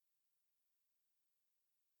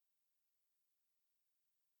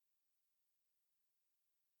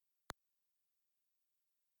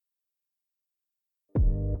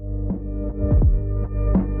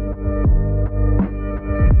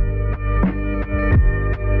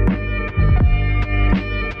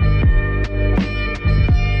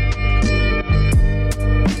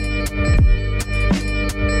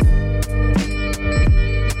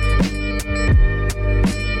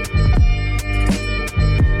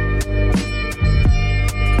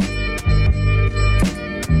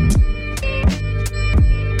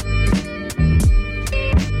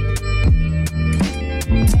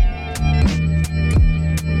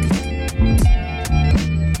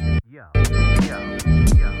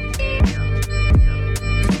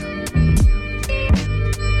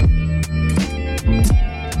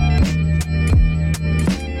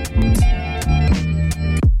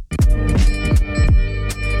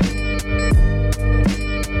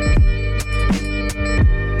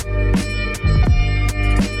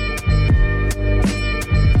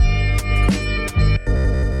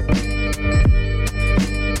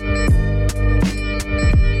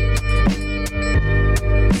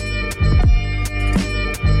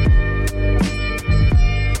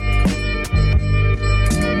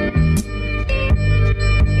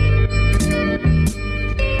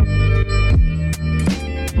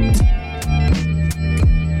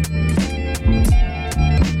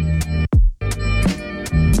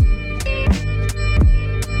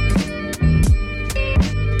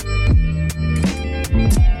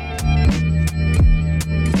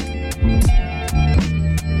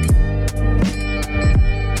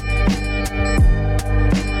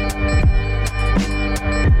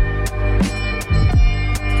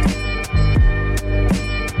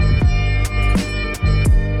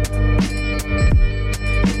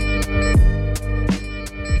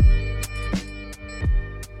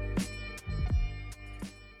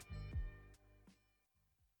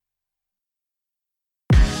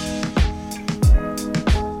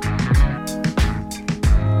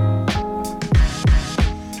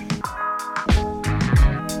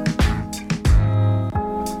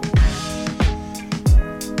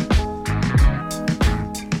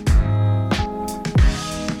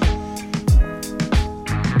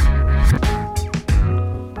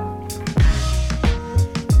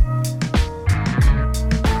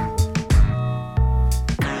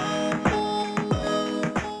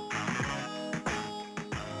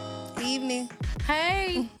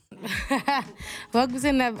Welcome to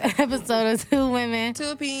another episode of Two Women Two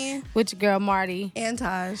opinion. with your girl Marty. And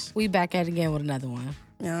Taj. We back at it again with another one.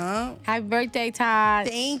 Yeah. Happy birthday, Todd.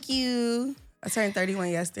 Thank you. I turned 31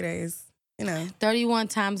 yesterday. It's, 31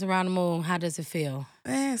 times around the moon. How does it feel?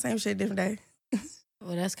 Same shit, different day.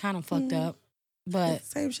 Well, that's kind of fucked up. But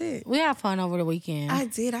same shit. we had fun over the weekend. I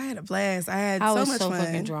did. I had a blast. I was much so fun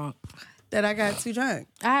fucking drunk. that I got too drunk.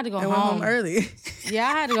 I had to go and home. went home early. Yeah,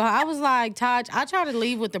 I had to go. I was like, Todd, I tried to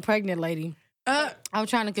leave with the pregnant lady. I was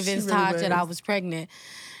trying to convince She really Todd that was. I was pregnant.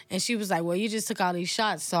 And she was like, well, you just took all these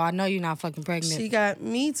shots, so I know you're not fucking pregnant. She got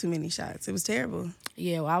me too many shots. It was terrible.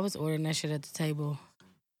 Yeah, well, I was ordering that shit at the table.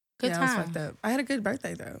 Good I time. was fucked up. I had a good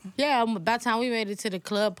birthday, though. Yeah, by the time we made it to the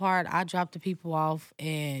club part, I dropped the people off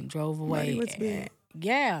and drove away. Marty was big.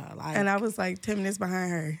 Yeah. And I was like 10 minutes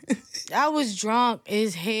behind her. I was drunk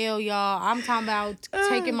as hell, y'all. I'm talking about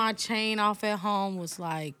taking my chain off at home was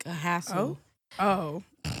like a hassle. Oh.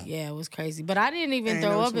 Yeah, it was crazy. But I didn't even I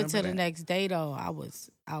throw know up what you until the remember next day, though.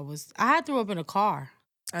 I had threw up in the car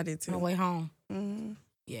I did too. on the way home. Mhm.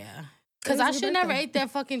 Yeah. It Because was a I good should never birthday. ate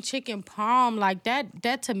that fucking chicken parm. Like,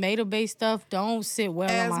 that tomato-based stuff don't sit well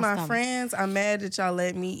As on my my stomach. friends, I'm mad that y'all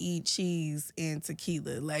let me eat cheese and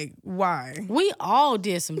tequila. Like, why? We all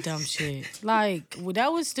did some dumb shit. Like,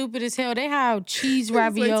 that was stupid as hell. They have cheese It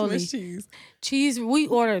was way too ravioli. much cheese. We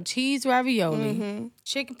ordered cheese ravioli, Mm-hmm.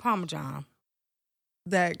 chicken parmesan.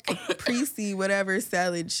 That caprese whatever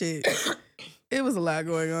salad shit. It was a lot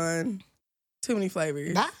going on. Too many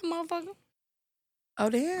flavors. That motherfucker. Oh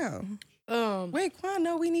damn! Wait, Quan,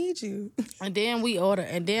 no, we need you. And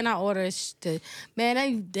then I ordered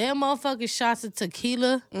them motherfucking shots of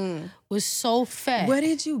tequila was so fat. What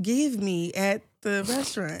did you give me at the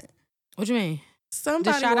restaurant? What you mean?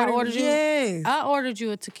 Somebody shot I ordered you? Yes. I ordered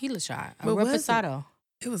you a tequila shot, a What was it? reposado.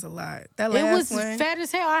 It was a lot. That It last was one. fat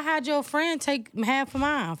as hell. I had your friend take half of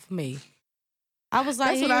mine for me. I was like,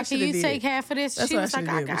 That's what I "Here, can shoulda you did. take half of this?" That's She what I was like, should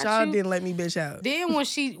 "I have did. But got y'all you." didn't let me bitch out. Then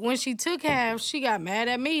when she took half, she got mad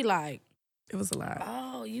at me like, It was a lot.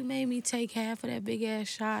 "Oh, you made me take half of that big ass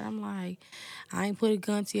shot." I'm like, "I ain't put a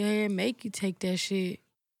gun to your head and make you take that shit."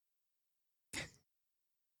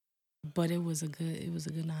 But it was a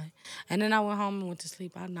good night. And then I went home and went to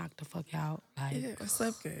sleep. I knocked the fuck out. Like, Yeah, I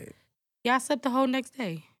slept good. I slept the whole next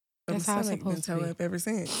day. That's how it's My stomach been supposed to toe be. up ever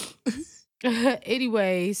since.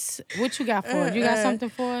 Anyways, what you got for us? You got something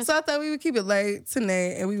for us? So I thought we would keep it late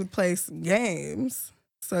tonight and we would play some games.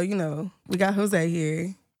 So, we got Jose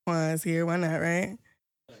here. Quan's here. Why not, right?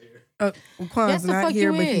 Oh, well, Quan's Yes, the not fuck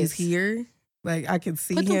here, you but is. he's here. Like, I can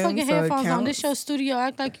see Put him. the fucking so it headphones on. counts. This your studio.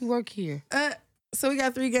 Act like you work here. So we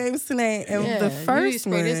got 3 games tonight. And Yeah, the you need to first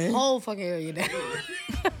spray this one, whole fucking area down.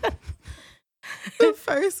 the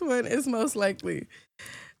first one is most likely.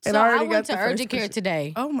 And So I I already went got to the first urgent care question.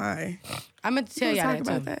 today. Oh my. I meant to tell We'll y'all talk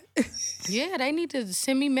that about too. that. Yeah, they need to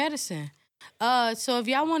send me medicine. So if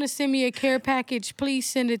y'all want to send me a care package, please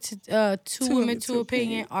send it to Two Women, Two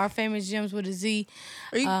Opinion, Our Famous Gems with a Z.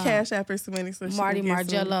 Or you can cash app her some money so she Marty can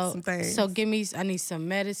get Margello. some things. So I need some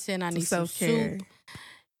medicine. I need some self-care. soup.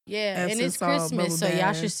 Yeah, Epsom and it's salt, Christmas, so bubble y'all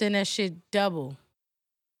bath. should send that shit double.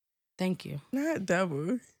 Thank you. Not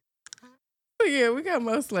double. But yeah, we got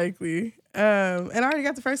most likely. And I already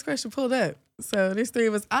got the first question pulled up. So there's 3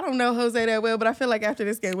 of us. I don't know Jose that well, but I feel like after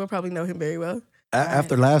this game, we'll probably know him very well.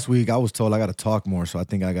 After last week, I was told I got to talk more, so I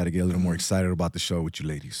think I got to get a little more excited about the show with you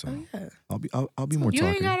ladies. So Yeah. I'll be more You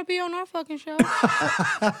talkative. ain't gotta be on our fucking show.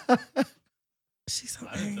 She's so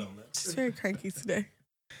angry. She's very cranky today.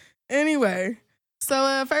 Anyway,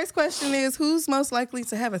 so first question is, who's most likely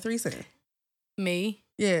to have a threesome? Me.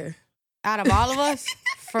 Yeah, Out of all of us,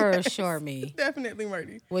 for sure me. definitely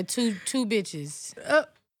Marty. With two bitches.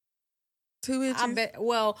 2 bitches. I bet.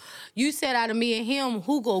 Well, you said out of me and him,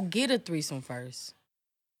 who go get a threesome first?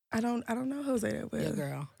 I don't know Jose that well. Your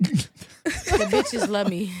girl. The bitches love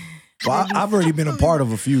me. Well, I've already been a part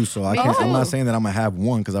of a few, so I can't, I'm too. not saying that I'm going to have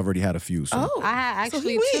one because I've already had a few. So. Oh, I had so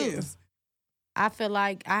actually he 2. wins. I feel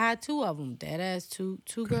like I had 2 of them. That ass two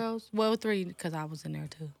girls. Well, 3 because I was in there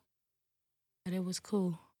too. But it was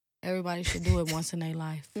cool. Everybody should do it once in their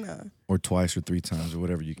life. No. Or twice or 3 times or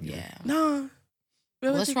whatever you can get. Yeah. No.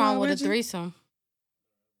 Really, What's you wrong going with a with you? threesome?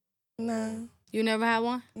 No. You never had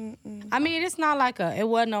one? Mm-mm. I mean, it's not like it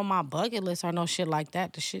wasn't on my bucket list or no shit like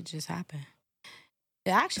that. The shit just happened. It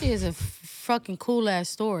actually is a fucking cool ass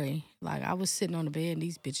story. Like, I was sitting on the bed and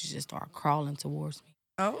these bitches just started crawling towards me.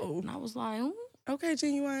 Oh. And I was like, "Ooh." Okay,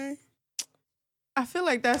 Genuine. I feel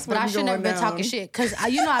like that's what But I we should never going been down. talking shit. Because, I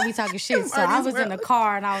be talking shit. So I Marty's was in the world.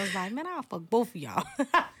 car and I was like, man, I'll fuck both of y'all. And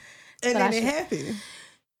But then I it should- happened.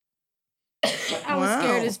 I was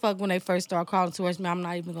scared Wow. as fuck when they first started crawling towards me. I'm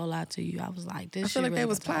not even going to lie to you. I was like, this I shit feel like really they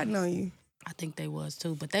was about to plotting on you. I think they was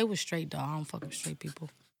too, but they was straight though. I don't fuck with straight people.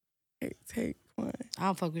 Take one. I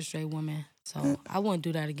don't fuck with straight women, so I wouldn't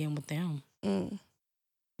do that again with them.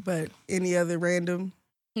 But any other random?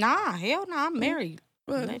 Nah, hell no. I'm married.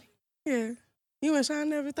 Well, lady. yeah. You and Sean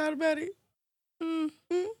never thought about it? I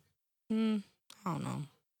don't know.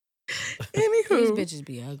 Anywho. These bitches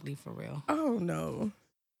be ugly for real. Oh, no.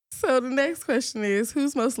 So the next question is,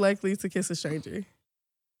 who's most likely to kiss a stranger?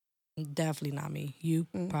 Definitely not me. You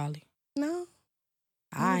probably. No.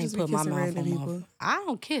 I ain't just be put my kissing mouth random on people. people. I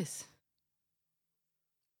don't kiss.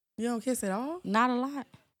 You don't kiss at all? Not a lot.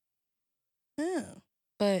 Yeah.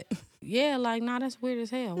 But yeah, like, nah, that's weird as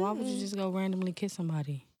hell. Why would you just go randomly kiss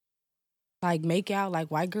somebody? Like, make out like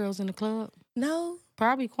white girls in the club? No.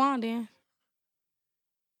 Probably Quan then.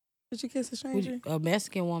 Did you kiss a stranger? A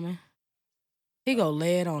Mexican woman. He go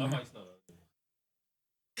lay it on her.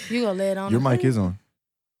 You go lay it on Your her? mic is on.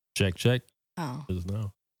 Check. Oh. Just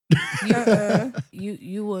now.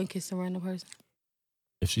 You wouldn't kiss a random person?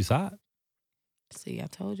 If she's hot. See, I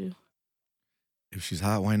told you. If she's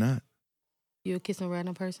hot, why not? You would kiss a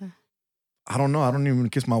random person? I don't know. I don't even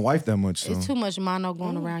kiss my wife that much. So It's too much mono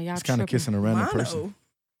going around. Y'all it's kind of tripping. kissing a random person.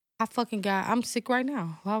 I'm sick right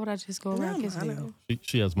now. Why would I just go around kissing people?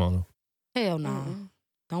 She has mono. Hell no.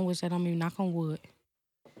 Don't wish that on me. Knock on wood.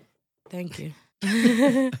 Thank you.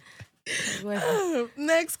 Go ahead.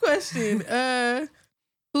 Next question.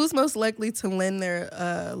 Who's most likely to lend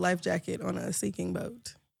their life jacket on a sinking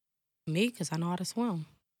boat? Me, because I know how to swim.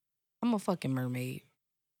 I'm a fucking mermaid.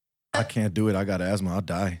 I can't do it. I got asthma. I'll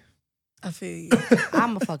die. I feel you.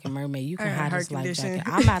 I'm a fucking mermaid. You can I got hide heart this life condition.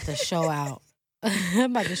 jacket. I'm about to show out.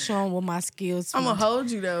 I'm about to show them what my skills. I'm going to hold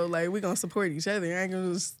you, though. Like, we're going to support each other. I ain't going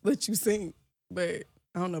to just let you sink. But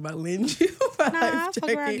I don't know about lend you my Nah, life I'll fuck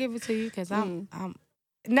around jacket. give it to you because I'm.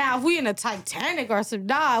 Now, if we in a Titanic or some,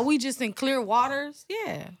 we just in clear waters,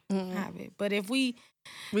 yeah, have it. But if we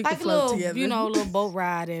We like can a float little, together. little boat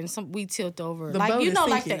ride and we tilt over, The like boat is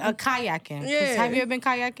like sinking. a kayaking. 'Cause Yeah. Have you ever been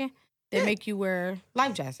kayaking? They make you wear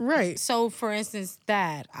life jackets. Right. So, for instance,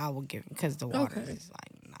 that I would give because the water Okay. is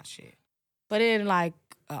like not shit. But in like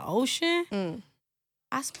an ocean,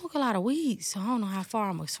 I smoke a lot of weed, so I don't know how far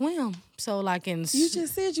I'm gonna swim. So, like in You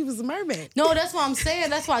just said you was a mermaid. no, that's what I'm saying.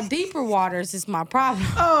 That's why deeper waters is my problem.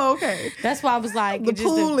 Oh, okay. That's why I was like, The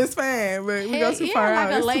pool is fine, but we go too far out.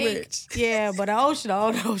 like a It's too lake. much. Yeah, but the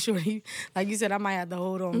ocean, like you said, I might have to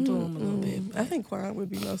hold on to him a little bit. I think Quan would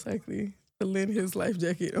be most likely to lend his life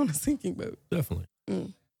jacket on a sinking boat. Definitely.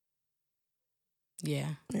 Yeah.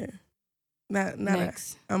 Yeah. Not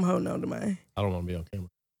Next. I'm holding on to mine. I don't want to be on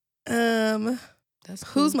camera. That's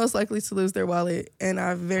cool. Who's most likely to lose their wallet? And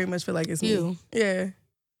I very much feel like it's You. me. Yeah.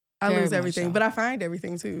 I Very lose much everything, so. but I find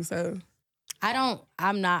everything too. So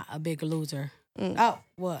I'm not a big loser. Oh,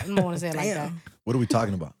 well, I don't want to say it like that. What are we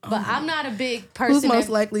talking about? But I'm not a big person. who's most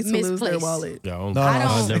that likely to lose their misplaced. wallet? Yeah, No, I I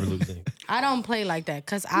don't- never lose anything. I don't play like that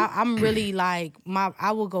because I'm really like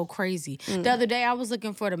I will go crazy. The other day I was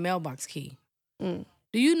looking for the mailbox key.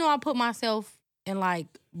 Do you know I put myself in like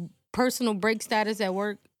personal break status at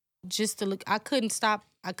work just to look? I couldn't stop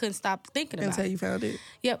thinking about Until it. you found it.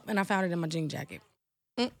 Yep, and I found it in my jean jacket,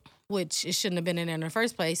 which it shouldn't have been in there in the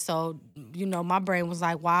first place. So my brain was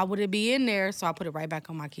like, why would it be in there? So I put it right back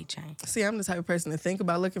on my keychain. See, I'm the type of person to think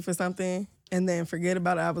about looking for something and then forget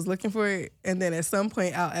about it. I was looking for it, and then at some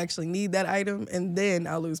point I'll actually need that item, and then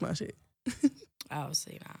I'll lose my shit. Oh,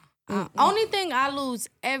 see now. Only thing I lose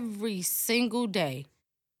every single day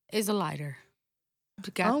is a lighter.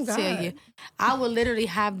 Got to tell you, I would literally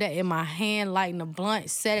have that in my hand, lighting a blunt,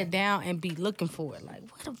 set it down, and be looking for it. Like,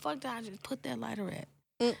 where the fuck did I just put that lighter at?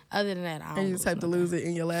 Other than that, I don't. And you just have to lose it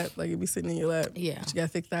in your lap, like it be sitting in your lap. Yeah. But you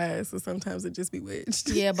got thick thighs, so sometimes it just be wedged.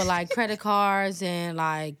 Yeah, but like credit cards and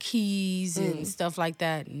like keys and stuff like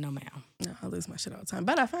that, no ma'am. No, I lose my shit all the time,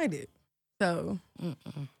 but I find it. So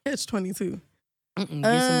catch 22. Get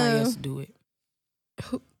somebody else to do it.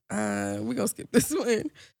 We're gonna skip this one.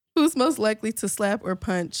 Who's most likely to slap or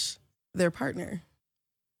punch their partner?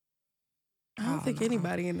 I don't think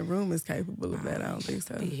anybody in the room is capable of that. I don't think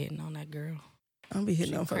so. Be hitting on that girl. I don't be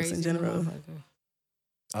hitting She on folks in crazy general. motherfucker.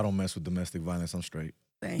 I don't mess with domestic violence. I'm straight.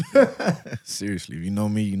 Thank you. Seriously, if you know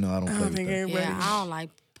me, you know I don't I play don't with think that. everybody. Yeah, I don't like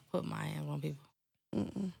put my hands on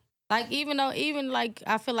people. Like even like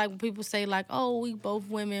I feel like when people say like, oh, we both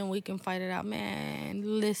women, we can fight it out. Man,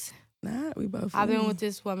 listen. Nah, we both. I've been with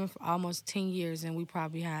this woman for almost 10 years and we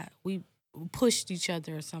probably we pushed each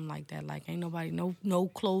other or something like that. Like ain't nobody, no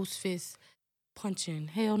closed fist punching.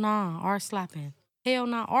 Hell nah. Or slapping. Hell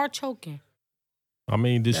nah. Or choking. I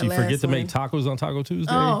mean, did That she forget last to make one. tacos on Taco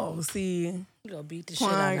Tuesday? Oh, see, You gonna beat the shit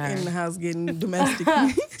Quan out of in the her. house getting domestic.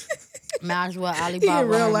 Might as well He Alibaba. get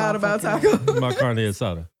real her loud about motherfucking- taco. My carne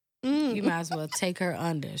asada. You might as well take her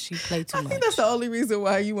under. She play too I much. think that's the only reason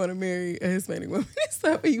why you want to marry a Hispanic woman. It's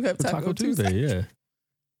that way you have Taco, Tuesday, yeah.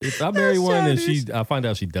 If I marry one and childish. I find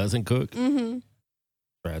out she doesn't cook, Mm-hmm.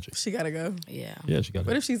 tragic. She gotta go. Yeah. Yeah, she got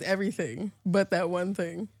What it. if she's everything but that one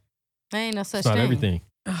thing? There ain't no such It's not thing. everything.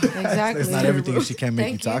 Exactly. It's not everything if she can't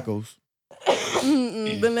make you Thank you. tacos.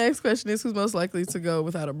 The next question is, who's most likely to go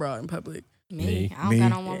without a bra in public? Me. I don't Me.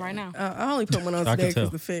 got on one Yeah. right now. I only put one on I can today because tell.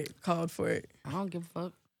 the fit called for it. I don't give a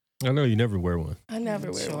fuck. I know you never wear one. I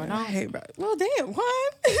never wear Sure one. don't. I hate bras. Well, damn, one.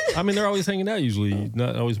 I mean, they're always hanging out usually,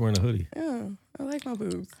 not always wearing a hoodie. Yeah, I like my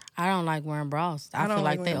boobs. I don't like wearing bras. I don't feel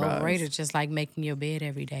like like they wearing bras. overrated, just like making your bed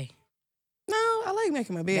every day. No, I like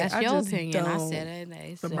making my bed. That's I your just opinion. I don't- said it.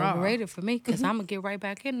 It's the bra. overrated for me because I'm going to get right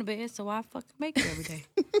back in the bed, so I fucking make it every day.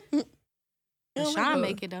 You don't like Sean a-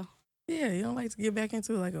 make it, though. Yeah, you don't like to get back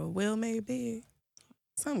into like a well-made bed.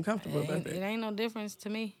 Something comfortable about It that. ain't no difference to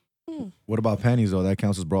me. What about panties though? That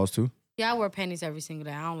counts as bras too? Yeah, I wear panties every single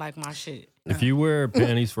day. I don't like my shit. If you wear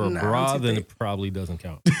panties for a Nah, I'm bra, too then thick. it probably doesn't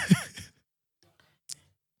count.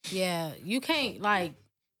 Yeah, you can't, like,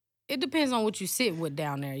 it depends on what you sit with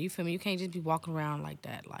down there. You feel me? You can't just be walking around like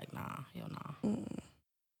that. Like, nah, hell nah.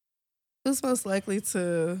 Who's most likely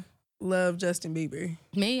to love Justin Bieber?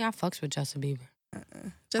 Me, I fucks with Justin Bieber.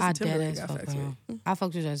 Justin I Timberlake, deadass I fuck fucks with him. with. I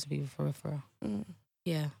fucked with Justin Bieber for real, for real. Mm.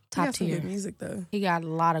 Yeah, He top got some tier. good music though. He got a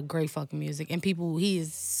lot of great fucking music, and people, he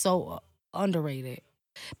is so underrated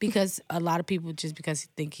because a lot of people just because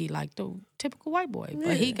think he like the typical white boy,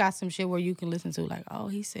 but he Yeah. got some shit where you can listen to like, oh,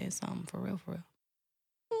 he said something for real, for real.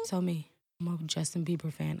 So me, I'm a Justin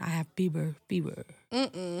Bieber fan. I have Bieber.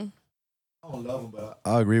 Mm-mm. I don't love him, but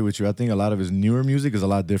I agree with you. I think a lot of his newer music is a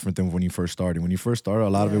lot different than when he first started. When he first started, a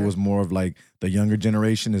lot of it Yeah. was more of like the younger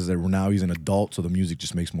generation. Is that now he's an adult, so the music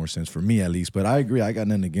just makes more sense for me at least. But I agree. I got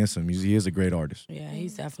nothing against him. He is a great artist. Yeah,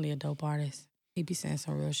 he's definitely a dope artist. He be saying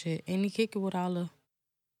some real shit, and he kick it with all the.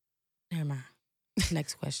 Never mind.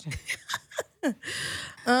 Next question.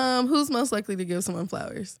 Who's most likely to give someone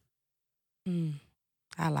flowers?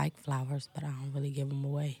 I like flowers, but I don't really give them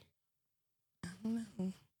away. I don't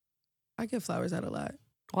know. I give flowers out a lot.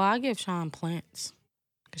 Well, I give Sean plants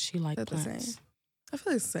because she like Is that the plants. same? I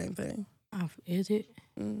feel it's the same thing. Is it?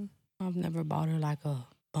 Mm. I've never bought her like a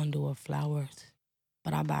bundle of flowers,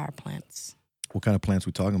 but I buy her plants. What kind of plants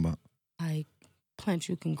we talking about? Like plants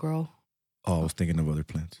you can grow. Oh, I was thinking of other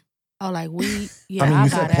plants. Oh, like weed. Yeah, I mean, I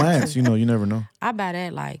you buy said that plants. too. You know, you never know. I buy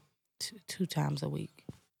that like two times a week,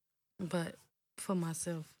 but for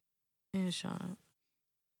myself and Sean.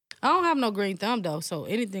 I don't have no green thumb though, so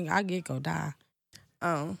anything I get go die.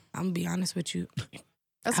 Oh, I'm gonna be honest with you.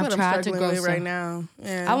 that's I've what I'm tried to struggling grow with right some. now.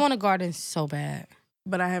 Yeah. I want a garden so bad.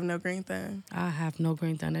 but I have no green thumb. I have no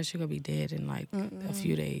green thumb. That shit gonna be dead in like a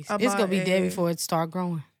few days. I It's bought gonna be dead a- before it start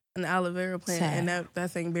growing. An aloe vera plant, Sad. and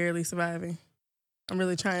that thing barely surviving. I'm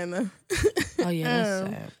really trying though. Oh yeah, that's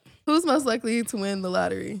Um, sad. Who's most likely to win the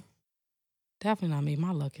lottery? Definitely not me.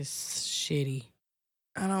 My luck is shitty.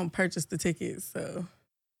 I don't purchase the tickets, so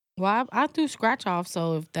Well, I do scratch off,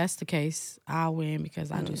 so if that's the case, I'll win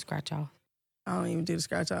because I do scratch off. I don't even do the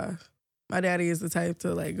scratch off. My daddy is the type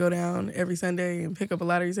to like go down every Sunday and pick up a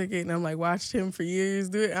lottery ticket, and I'm like watched him for years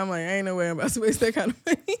do it. I'm like, ain't no way I'm about to waste that kind of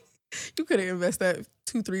money. You could have invested that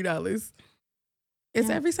 $2-3. It's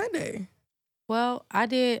Yeah. every Sunday. Well, I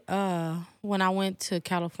did when I went to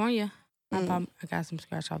California. Mm. I got some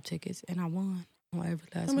scratch off tickets and I won on every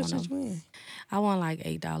last How much one of did you them. win? I won like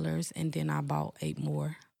 $8 and then I bought 8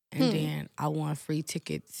 more. And then I won free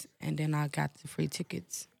tickets and then I got the free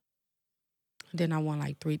tickets. Then I won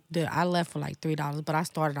like I left for like $3, but I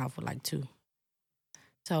started off with like 2.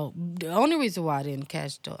 So the only reason why I didn't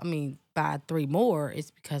buy 3 more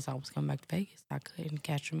is because I was coming back to Vegas. I couldn't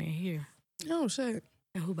catch them in here. Oh shit.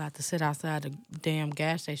 And who about to sit outside the damn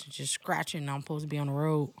gas station just scratching? I'm supposed to be on the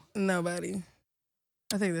road. Nobody.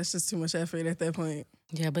 I think that's just too much effort at that point.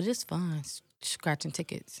 Yeah, but it's fun scratching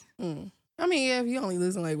tickets. Mm. I mean, yeah, if you only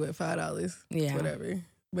losing like what $5, Yeah. whatever.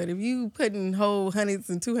 But if you putting whole hundreds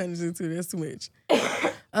and 200s into it, that's too much.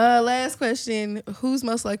 Last question: who's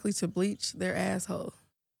most likely to bleach their asshole?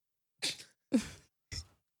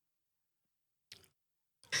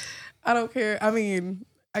 I don't care. I mean,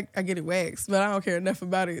 I get it waxed, but I don't care enough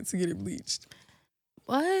about it to get it bleached.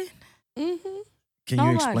 What? Mm-hmm. Can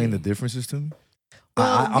you explain Nobody. the differences to me? Well,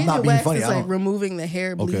 I'm getting not it being waxed funny. is I like don't- removing the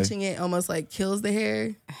hair, Okay. bleaching it almost like kills the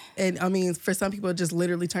hair. And I mean, for some people, it just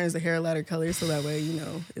literally turns the hair a lighter color, so that way,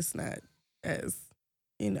 it's not as,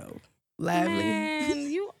 lively. Man,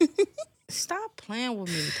 you stop playing with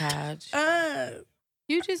me, Taj.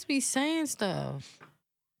 You just be saying stuff.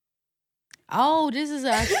 Oh, this is an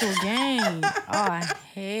actual game. Oh,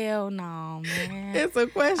 hell no, man. It's a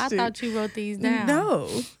question. I thought you wrote these down. No,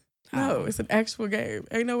 Oh. it's an actual game.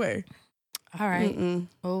 Ain't no way. All right. Mm-mm.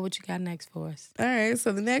 Well, what you got next for us? All right,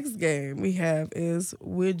 so the next game we have is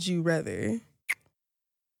Would You Rather.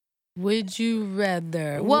 Would you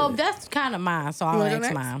rather? Well, that's kind of mine, so I'll wanna go ask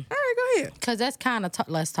next? mine. All right, go ahead. Because that's kind of,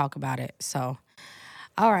 let's talk about it. So,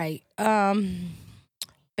 all right.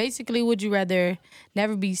 Basically, would you rather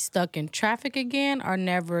never be stuck in traffic again or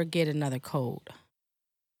never get another cold?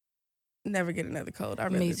 Never get another cold. I'd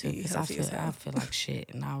rather Me too, be because healthy as I hell. feel like shit,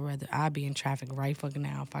 and I'd be in traffic right fucking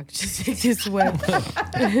now if I could just take this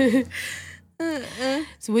weather.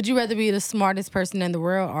 So, would you rather be the smartest person in the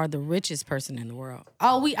world or the richest person in the world?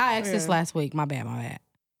 Oh, I asked this last week. My bad.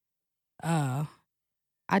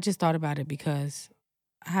 I just thought about it because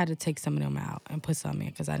I had to take some of them out and put some in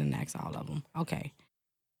because I didn't ask all of them. Okay.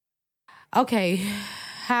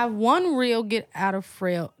 Have one real get out of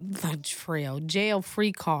jail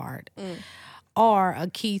free card or a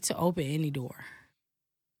key to open any door.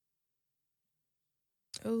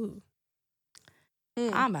 Ooh.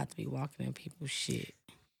 I'm about to be walking in people's shit.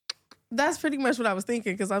 That's pretty much what I was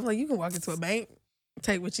thinking because I was like, you can walk into a bank,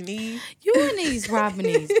 take what you need. You and these robbing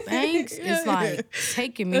these banks is like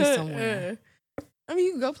taking me somewhere. I mean,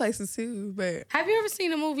 you can go places too, but Have you ever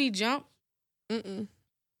seen the movie Jump? mm-mm,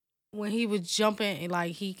 When he was jumping and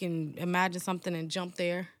like he can imagine something and jump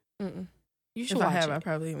there? mm-mm. You should If I watch have, it. I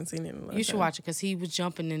probably haven't seen it in a long You should time. watch it because he was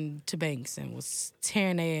jumping into banks and was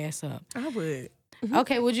tearing their ass up. I would.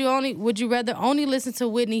 Okay, would you rather only listen to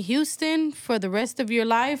Whitney Houston for the rest of your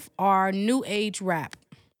life or new age rap?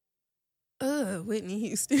 Whitney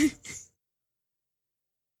Houston.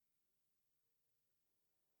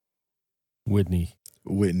 Whitney.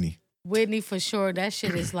 Whitney for sure. That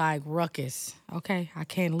shit is like ruckus. Okay, I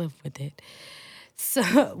can't live with it.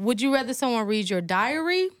 So, would you rather someone read your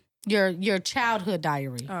diary, your childhood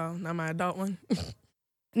diary? Oh, not my adult one.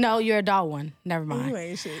 No, your adult one. Never You mind.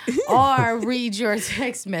 ain't shit. Or read your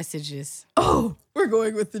text messages. Oh, we're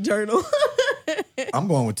going with the journal. I'm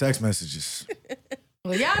going with text messages.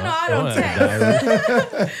 Well, y'all know I Don't don't have a text.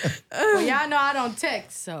 diary. Well, y'all know I don't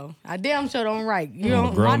text, so I damn sure don't write. You I'm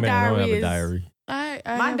know, a grown my man. I don't diary have a is diary. I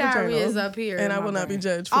my have a diary journal, is up here, and in I my will not be brain.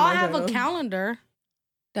 judged for Oh, my I have journal. a calendar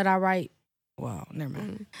that I write. Well, never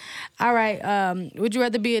mind. All right. Would you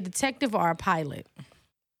rather be a detective or a pilot?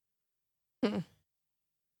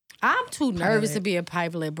 I'm too nervous Pilot. to be a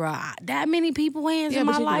pilot, bro. That many people hands Yeah, in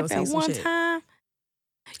but my you can go life see at some one shit. time.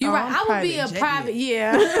 You're Oh, right. I'm I would be a private private. jet.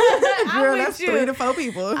 Yeah, Girl, I'm that's with 3 you. to 4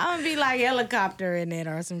 people. I'm gonna be like helicopter in it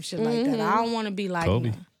or some shit like that. I don't want to be like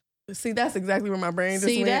Kobe. See, that's exactly where my brain just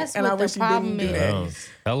See, went, that's and what I the wish you problem didn't do is.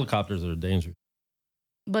 that. Helicopters are dangerous.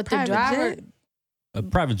 But the Private driver, jet? A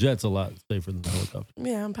private jet's a lot safer than a helicopter.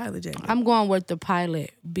 Yeah, I'm pilot jet. I'm going with the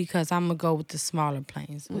pilot because I'm gonna go with the smaller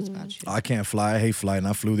planes. What about you? I can't fly. I hate flying.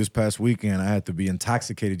 I flew this past weekend. I had to be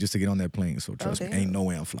intoxicated just to get on that plane. So trust me, damn. ain't no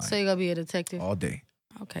way I'm flying So you're gonna be a detective? all day.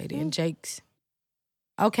 Okay, then Jake's.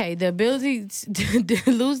 Okay, the ability to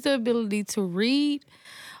lose the ability to read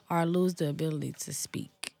or lose the ability to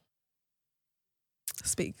speak.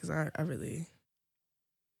 Speak, because I really...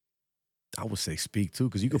 I would say speak too,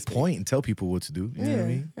 because you could point and tell people what to do. You know what I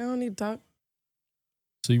mean? I don't need to talk.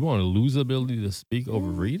 So you want to lose the ability to speak over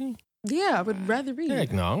reading? Yeah, I would rather read.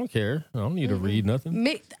 Heck no, I don't care. I don't need to read nothing.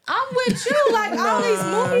 Me, I'm with you. Like all these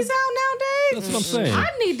movies out nowadays. That's what I'm saying. I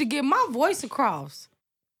need to get my voice across.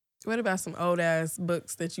 What about some old ass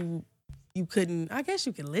books that you couldn't? I guess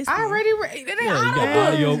you can listen. I already read it.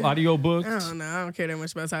 Yeah, you got audio books. I don't know. I don't care that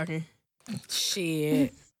much about talking.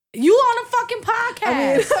 Shit. You on a fucking podcast.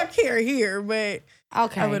 I mean, I care here, but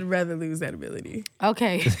Okay. I would rather lose that ability.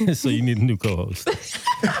 Okay. So you need a new co-host.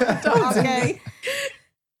 Okay.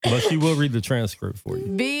 But she will read the transcript for you.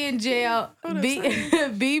 Be in jail.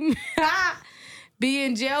 Be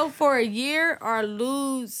in jail for a year or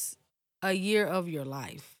lose a year of your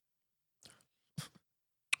life.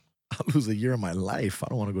 I'll lose a year of my life. I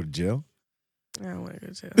don't want to go to jail. I don't want to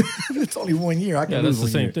go to jail. It's only 1 year. I can Yeah, lose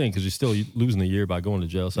that's the 1 same year. thing because you're still losing a year by going to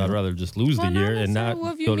jail. So I'd rather just lose the year and not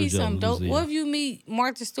What if you go to meet jail. some and lose dope? the What year. if you meet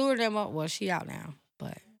Martha Stewart? Well, she out now,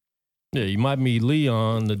 but Yeah, you might meet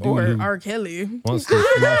Leon, the dude Or who R. Kelly. wants to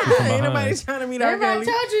smash you from Ain't nobody behind. trying to meet R. everybody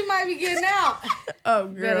Kelly. told you you might be getting out. Oh,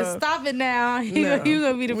 Better girl. stop it now. You No.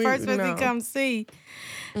 gonna be the first person no. to come see.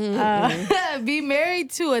 Be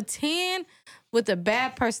married to a 10 with a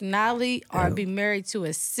bad personality, or be married to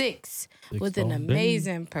a 6 with an all day.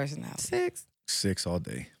 amazing personality. 6. 6 all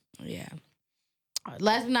day. Yeah.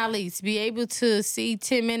 Last but not least, be able to see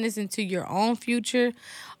 10 minutes into your own future,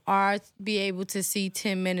 or be able to see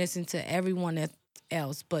 10 minutes into everyone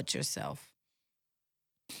else but yourself.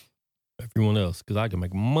 everyone else because I can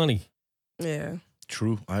make money. Yeah.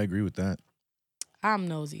 True. I agree with that. I'm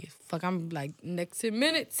nosy as fuck. I'm like, next 10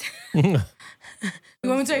 minutes. Well, You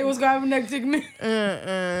want me to tell you what's going to happen next 10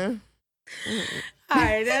 minutes? All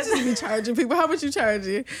right, That's that's just be charging people. How much you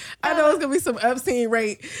charging? I know it's gonna be some obscene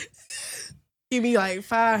rate. Give me like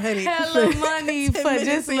 500. hella money 10 for minutes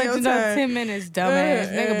just to of let your you know time. 10 minutes, dumbass.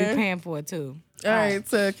 They gonna be paying for it too. All right,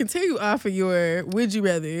 so continue off of your would you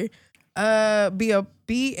rather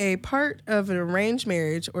be a part of an arranged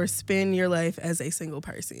marriage or spend your life as a single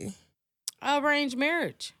person? Arranged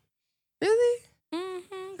marriage. Really?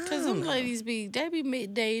 Because them ladies they be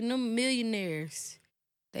dating them millionaires.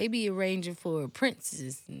 They be arranging for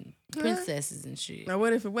princesses and shit. Now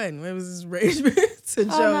what if it wasn't? What if it was this arrangement to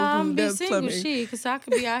Joe Oh, no, I'm who be does single plumbing? shit, because I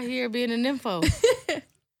could be out here being an info.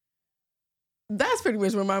 That's pretty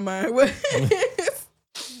much where my mind was.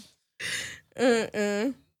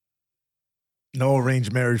 No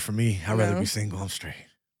arranged marriage for me. I'd rather No. be single. I'm straight.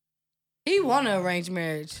 He want to arrange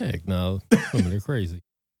marriage. heck no. Women are crazy.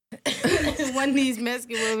 One of these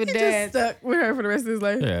Mexican women He just dads. stuck with her for the rest of his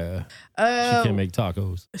life. Yeah. She Um, can't make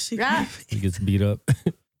tacos. she Right. He gets beat up.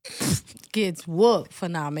 Gets whooped for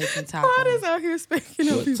not making Claude is tacos. out here speaking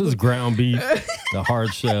of This people. is ground beef, the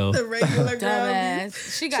hard shell The regular ground beef.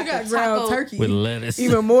 Dumbass. She She got, got the ground taco. turkey. with lettuce.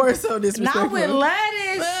 Even more so disrespectful. Not with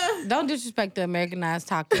lettuce. Don't disrespect the Americanized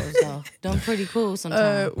tacos, though. Them pretty cool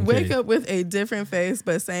sometimes. Wake Okay. up with a different face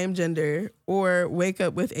but same gender, or wake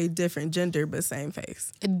up with a different gender but same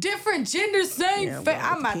face. A different gender, same Yeah, face. well,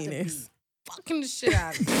 I'm about to be penis. fucking the shit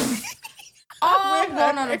out of you. Oh, I'm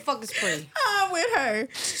going on a fucking spree. I'm with her.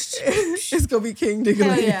 It's gonna be King Diggling.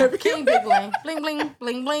 Hell yeah. King Big Bling. Bling, bling,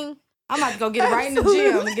 bling, bling. I'm about to go get right in the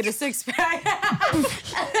gym and get a six pack.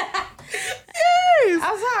 Yes.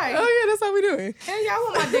 I'm sorry. Oh yeah, that's how we doing. Hell yeah, I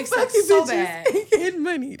want my dick sucked Fucking so bitches bad. ain't getting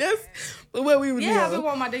money. That's what we would Yeah, I've be been on.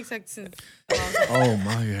 wanting my dick sucked since a long time. Oh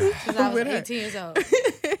my god. Since I was with her. 18 years old.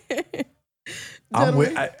 I'm with.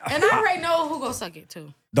 And I already know who gonna suck it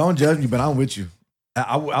too. Don't judge me, but I'm with you.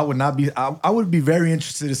 I would not be. I would be very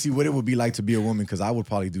interested to see what it would be like to be a woman, because I would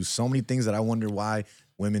probably do so many things that I wonder why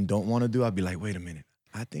women don't want to do. I'd be like, wait a minute.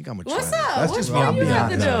 I think I'm gonna try What's that. up? That's What just you me. I'm have being to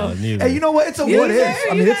honest. do? No, neither. Hey, you know what? It's a You what if. married,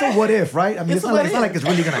 I mean, you it's a what if, right? I mean, it's a not what like if. it's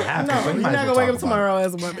really gonna happen. No, so you you're might not as gonna well wake talk up about tomorrow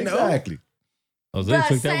as a woman. it. No. Exactly. Jose Bruh,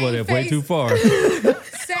 took that what same if way face. too far.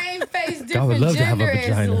 Same face, would different love to have a gender is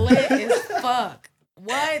vagina. lit as fuck.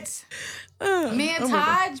 What? Me and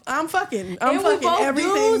Taj, I'm fucking and we fucking both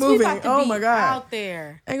everything dudes, we moving. about to Oh be my god. out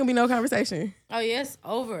there. Ain't gonna be no conversation. Oh yes,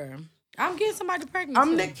 over. I'm getting somebody pregnant. I'm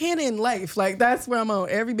too. Nick Cannon in life. Like that's where I'm on.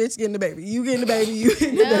 Every bitch getting the baby. You getting the baby. You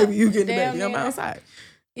getting the Yeah, baby. You getting the damn baby. I'm near. outside.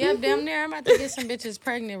 Yep, damn near. I'm about to get some bitches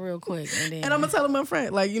pregnant real quick, and then And I'm gonna tell them up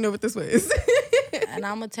front, like, you know what this was. and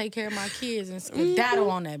I'm gonna take care of my kids and skedaddle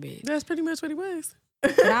on that bitch. That's pretty much what he was.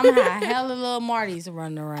 But I'm gonna have hella little Martys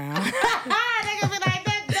running around. They gonna be like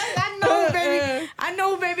that. I know, baby. I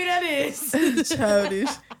know, baby. That is. Childish.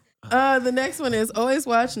 The next one is always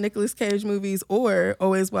watch Nicolas Cage movies or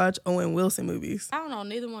always watch Owen Wilson movies. I don't know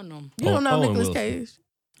neither one of them. You don't know Owen Nicolas Wilson. Cage?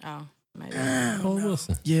 Oh, maybe. Owen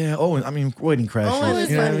Wilson. Yeah. Oh, I mean, Wedding Crashers. Owen is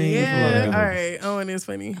you know what I funny. mean? Yeah. People All are- right. Owen is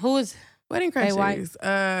funny. Who is? Wedding Hey, White.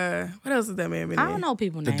 Crashers. What else is that man been I in? don't know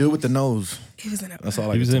people The names. dude with the nose. He was in That's all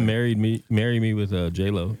I He was can in tell. Marry Me with J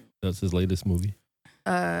Lo. That's his latest movie.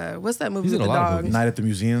 what's that movie He's with in the a lot of dog? movies. Night at the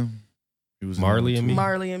Museum. He was in Marley that and one, Me. too.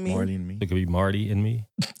 Marley and Me. Marley and Me. It could be Marty and Me.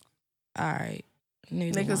 All right.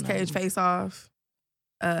 Neither Nicolas one of Cage them. Face Off.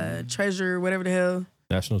 Treasure, whatever the hell.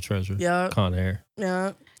 National Treasure. Yup. Con Air.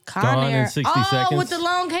 Yeah. Con Gone in Air. 60 oh, seconds. with the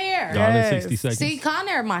long hair. Gone in Yes. 60 seconds. See, Con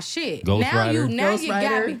Air, my shit. Ghost now Rider. now Ghost you Rider.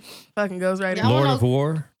 got me. Fucking Ghost Rider. Yeah. Lord wanna- of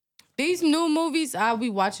War. These new movies, I'll be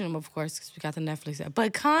watching them, of course, because we got the Netflix app.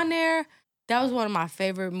 But Con Air, that was one of my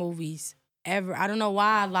favorite movies ever. I don't know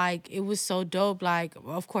why. Like, it was so dope. Like,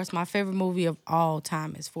 of course, my favorite movie of all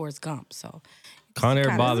time is Forrest Gump. So, Con Air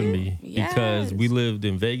kinda- bothered me because we Yes. lived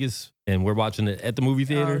in Vegas and we're watching it at the movie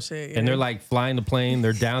theater. Oh, shit, yeah. And they're like flying the plane.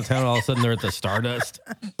 They're downtown. All of a sudden, they're at the Stardust.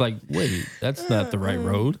 Like, wait, that's not the right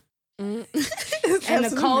road. and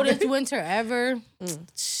the coldest winter ever.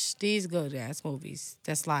 These good ass movies.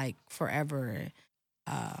 That's like forever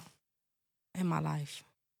in my life.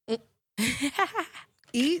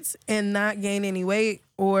 Eat and not gain any weight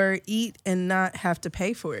or eat and not have to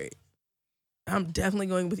pay for it. I'm definitely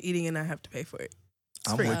going with eating and not have to pay for it. It's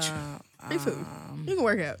I'm free. with you. Free food. You can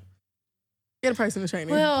work out. Get a personal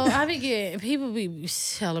trainer. Well, I be getting people be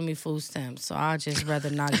selling me food stamps, so I'd just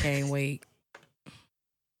rather not gain weight.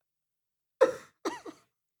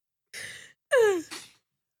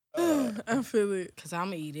 I feel it. Cause I'm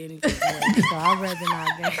gonna eat anything. So I'd rather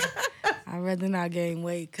not gain. I'd rather not gain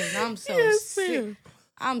weight because I'm so Yes, sick. ma'am.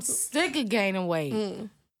 I'm sick of gaining weight.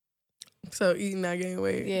 So eating, not gaining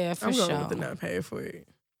weight. Yeah, for I'm going sure. with the not paying for it.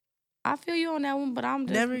 I feel you on that one, but I'm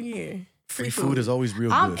just Never again. Free food is always real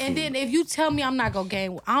good. And then if you tell me I'm not gonna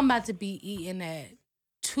gain, I'm about to be eating at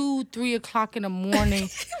 2-3 o'clock in the morning.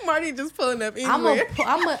 Marty just pulling up I'm anywhere.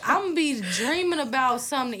 gonna be dreaming about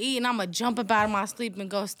something to eat, and I'm gonna jump up out of my sleep and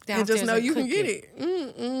go downstairs And just know you can cook get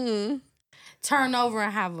it. Turn over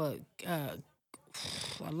and have a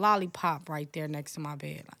lollipop right there next to my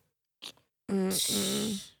bed.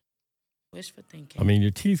 Wishful thinking. I mean,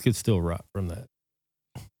 your teeth could still rot from that.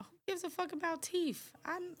 Who gives a fuck about teeth?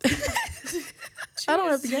 I don't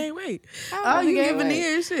have to gain weight. I don't Oh, have to you gain get weight.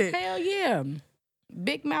 veneer and shit. Hell yeah.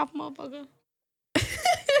 Big mouth motherfucker.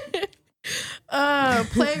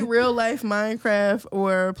 Play real life Minecraft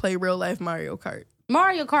or play real life Mario Kart.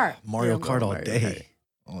 Mario Kart. Mario Yeah, I'm Kart going all Mario day. Kart.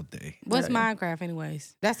 All day. What's Yeah. Minecraft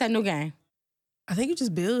anyways? That's that new game. I think you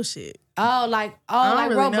just build shit. Oh, like I don't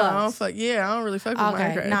really know. I don't Roblox. fuck. Yeah, I don't really fuck with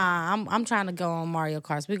Okay, Minecraft. nah, I'm trying to go on Mario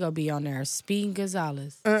Kart. We gonna be on there. Speed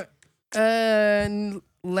Gonzalez.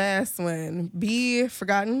 Last one. Be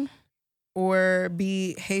forgotten or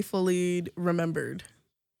be hatefully remembered.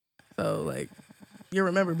 So like you're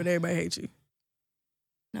remembered, but everybody hates you.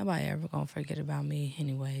 Nobody ever gonna forget about me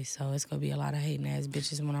anyway, so it's gonna be a lot of hating ass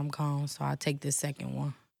bitches when I'm gone. So I'll take the second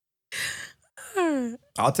one.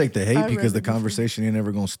 I'll take the hate I'd because the rather be- conversation ain't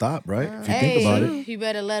never gonna stop, right? If you Hey, think about it. you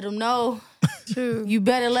better let them know. True. You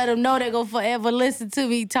better let them know they gonna forever listen to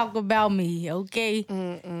me talk about me, okay?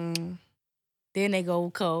 Mm-mm. Then they go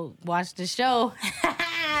watch the show.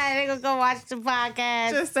 They gonna go watch the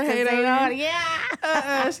podcast. Just to 'cause hate they on know- you?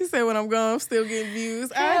 Yeah. She said when I'm gone, I'm still getting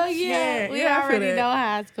views. Hell I yeah. can't. We Yeah, I feel already that. know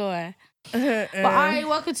how it's going. But all right,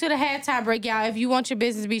 welcome to the halftime break, y'all. If you want your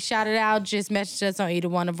business to be shouted out, just message us on either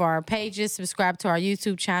one of our pages, subscribe to our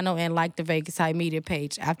YouTube channel, and like the Vegas High Media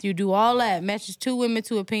page. After you do all that, message 2 Women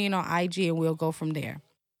 2 Opinion on IG, and we'll go from there.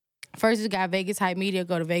 First, we got Vegas Hype Media.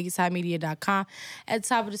 Go to VegasHypeMedia.com. At the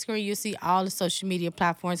top of the screen, you'll see all the social media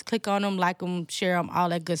platforms. Click on them, like them, share them, all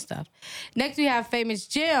that good stuff. Next, we have Famous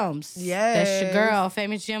Gems. Yes. That's your girl,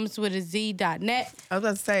 Famous Gems with a Z.net. I was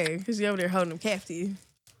about to say, because you over there holding them captive.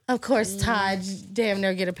 Of course, Todd damn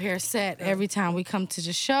near get a pair set every time we come to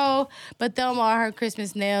the show. But them are her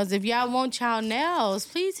Christmas nails. If y'all want y'all nails,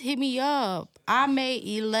 please hit me up. I made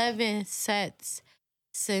 11 sets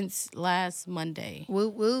since last Monday. Woo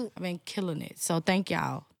woo. I've been killing it. So thank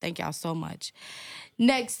y'all. Thank y'all so much.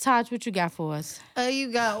 Next, Todd, what you got for us?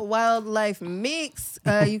 You got Wildlife Mix.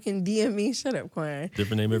 You can DM me. Shut up, Quan.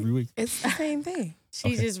 Different name every week. It's the same thing. She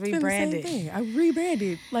just It's been the same rebranded. thing. I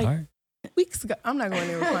rebranded like All right. weeks ago. I'm not going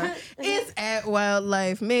there with Quan. It's at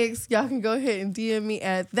Wildlife Mix. Y'all can go ahead and DM me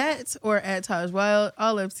at that or at Taj Wild.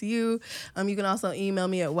 All up to you. You can also email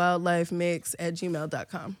me at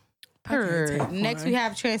wildlifemix@gmail.com. Next, we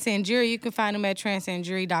have Transcend Jury. You can find them at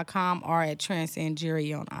transcendjury.com or at Transcend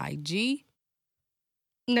Jury on IG.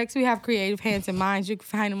 Next, we have Creative Hands and Minds. You can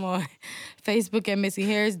find them on Facebook at Missy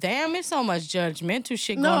Harris. Damn, there's so much judgmental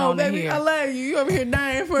shit going No, on in baby, here. I love you. You over here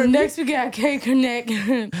dying for me. Next, we got K Connect.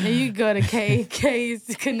 And you can go to K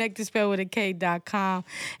is Connect to spell with a K.com,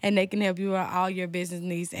 and they can help you with all your business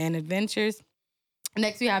needs and adventures.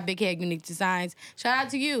 Next, we have Big Head Unique Designs. Shout out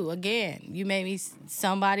to you again. You made me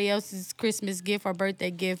somebody else's Christmas gift or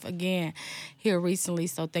birthday gift again here recently,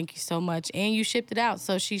 so thank you so much. And you shipped it out,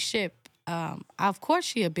 so she shipped. Of course,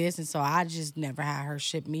 she a business, so I just never had her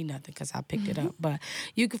ship me nothing because I picked it up. But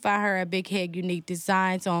you can find her at Big Head Unique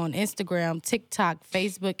Designs on Instagram, TikTok,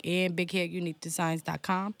 Facebook, and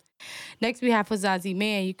BigHeadUniqueDesigns.com. Next, we have Hazazi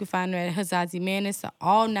Man. You can find her at Hazazi Man. It's an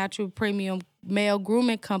all-natural premium male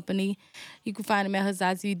grooming company. You can find them at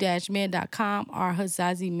Hazazi-Man.com or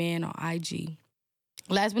Hazazi Man on IG.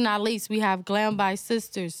 Last but not least, we have Glam by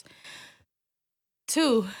Sisters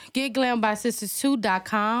 2. Get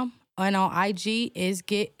GlamBySisters2.com. And on IG is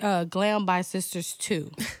get Glam by Sisters 2.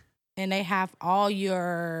 And they have all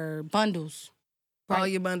your bundles. All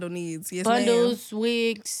your bundle needs. Yes, Bundles,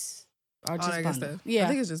 wigs, or All just that good bundles. stuff. Yeah. I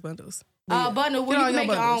think it's just bundles. But yeah. Bundle, Get you all can your make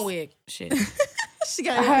your bundles. own wig. Shit. She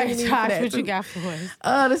got All everything right, you need for Josh, that, what you too. got for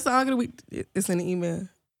us? The song of the week, it's in the email.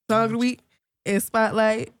 Song of the week is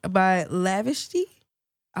Spotlight by Lavishty.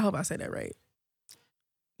 I hope I said that right.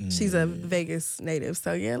 She's a Vegas native.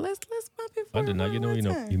 So yeah, let's bump it for I did not her get no one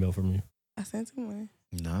time. email from you. I sent him one.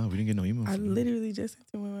 Nah, we didn't get no email. I from you. literally just sent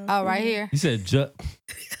him one. Oh, right here. You said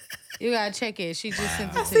You gotta check it. She just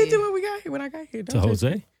sent I it to sent it you. when we got here. When I got here. to Don't judge me.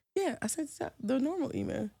 Jose. Yeah, I sent it to the normal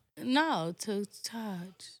email. No, to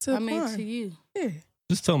Todd. To I mean Quan. to you. Yeah,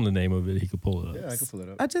 Just tell him the name of it. He could pull it up. Yeah, I can pull it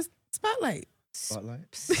up. I just Spotlight. Spotlight.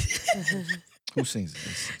 Who sings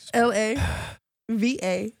this?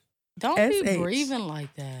 LAVA Don't be SH. breathing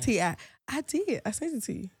like that. T.I. I did. I sent it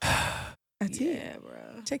to you. I did. Yeah,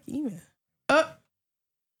 bro. Check your email. Oh,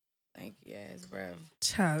 Thank you, ass, bro.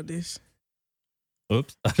 childish.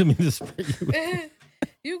 Oops, I didn't mean to spray you.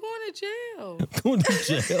 You going to jail? Going to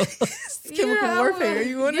jail. Chemical warfare.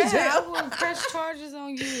 You going to I jail? will press charges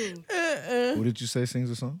on you. What did you say sings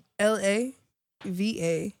the song? LAVASH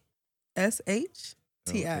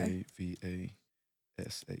TI. LAVASH.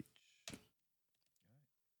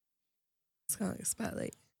 It's kind of like a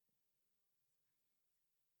spotlight.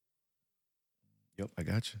 Yep, I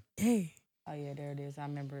got you. Hey. Oh, yeah, there it is. I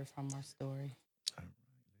remember it from our story.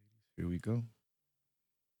 Here we go.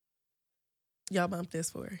 Y'all bumped this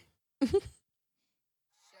for her. Chef went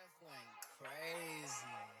crazy.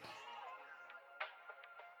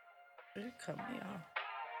 It cut me off.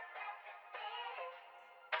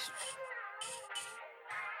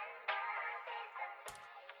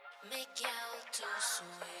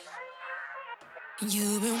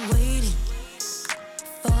 You've been waiting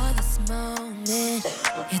for this moment.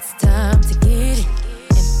 It's time to get it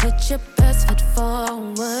and put your best foot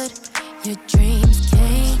forward. Your dreams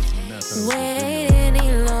can't wait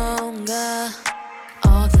any longer.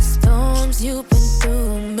 All the storms you've been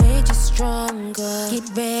through made you stronger. Get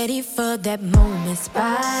ready for that moment,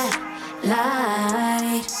 spotlight.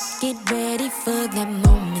 Get ready for that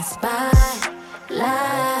moment, spotlight.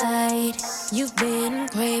 You've been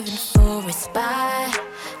craving for a spotlight.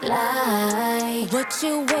 What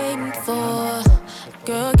you waiting for?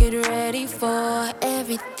 Girl, get ready for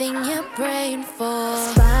everything you're praying for.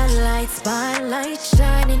 Spotlight, spotlight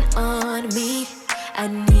shining on me. I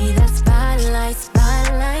need that spotlight,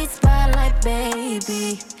 spotlight, spotlight,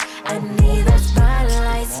 baby. I need that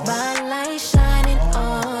spotlight, spotlight shining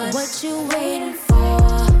on. What you waiting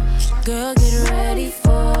for? Girl, get ready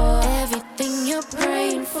for everything you're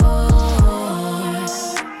praying for.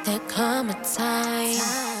 There come a time,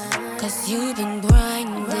 'cause you've been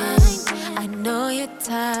grinding. I know you're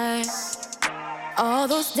tired. All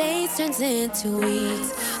those days turns into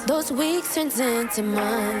weeks, those weeks turns into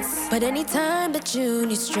months. But anytime that you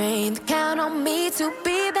need strength, count on me to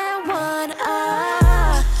be that one.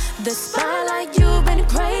 The spotlight you've been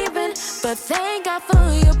craving, but thank God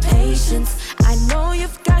for your patience. I know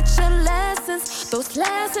you've got your lessons, those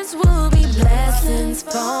lessons will be blessings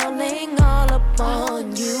falling all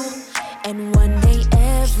upon you. And one day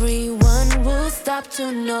everyone will stop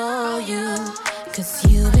to know you, 'cause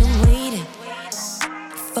you've been waiting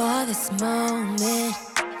for this moment.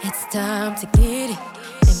 It's time to get it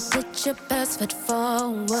and put your best foot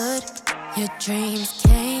forward. Your dreams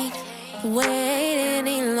can't wait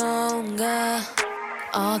any longer.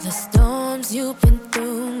 All the storms you've been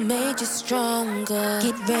through made you stronger.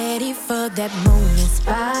 Get ready for that moment,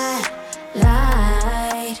 spotlight.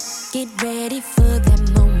 Get ready for that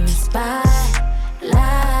moment, spotlight.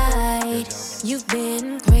 You've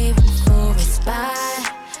been craving for a spotlight.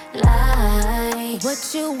 What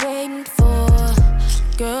you waiting for?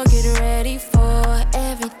 Girl, get ready for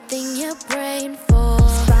everything you're praying for.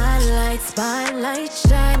 Spotlight, spotlight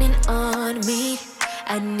shining on me.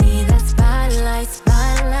 I need that spotlight,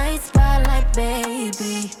 spotlight, spotlight,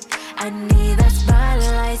 baby. I need that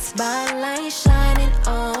spotlight, spotlight shining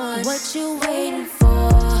on. What you waiting for?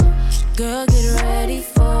 Girl, get ready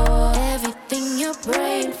for everything you're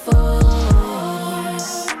praying for.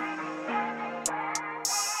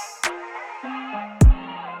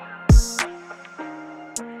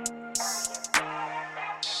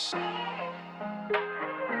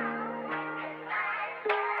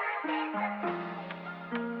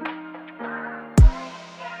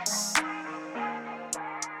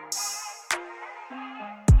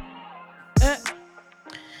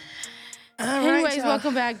 Anyways, y'all.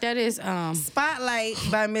 welcome back. That is Spotlight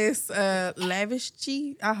by Miss Lavish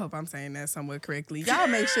G. I hope I'm saying that somewhat correctly. Y'all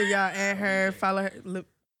make sure y'all add her, follow her,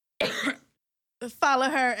 follow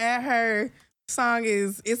her. Add her song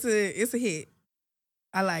it's a hit.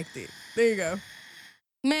 I liked it. There you go.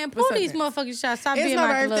 man, pull What's up, these man? motherfucking shots. Stop It's being my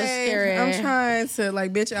like a little birthday. scary. I'm trying to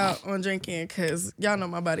like bitch out on drinking because y'all know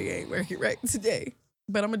my body ain't working right today.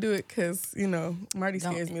 But I'm gonna do it because Marty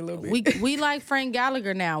scares me a little bit. We like Frank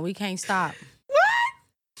Gallagher now. We can't stop.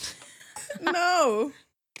 No.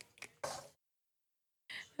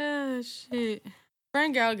 Oh shit.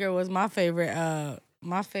 Frank Gallagher was my favorite.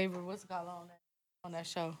 What's it called on that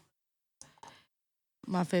show?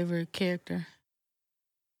 My favorite character.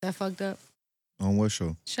 That fucked up. On what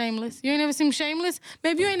show? Shameless. You ain't never seen Shameless?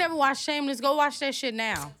 Maybe you ain't never watched Shameless. Go watch that shit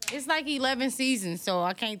now. It's like 11 seasons, so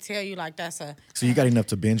I can't tell you like that's a. So you got enough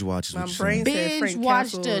to binge watch. is My what you're brain saying. said Binge Frank watch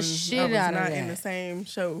Castle. the and shit I was out of not that. in the same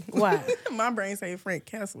show. What? My brain said Frank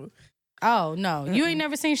Castle. Oh no, you ain't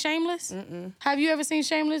never seen Shameless? Have you ever seen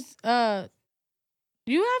Shameless?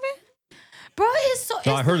 You haven't, bro? It's so.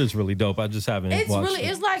 No, I heard it's really dope. I just haven't It's watched really- it.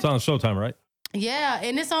 it's like- It's on Showtime, right? Yeah,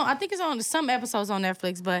 and it's on. I think it's on some episodes on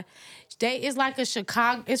Netflix, but it's like a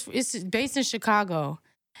Chicago. It's based in Chicago,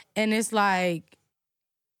 and it's like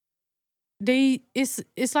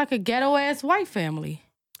it's like a ghetto ass white family.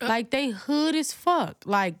 Like they hood as fuck,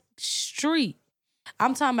 like street.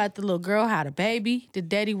 I'm talking about the little girl had a baby. The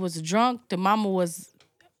daddy was a drunk. The mama was.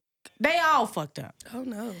 They all fucked up. Oh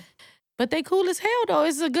no. But they cool as hell though.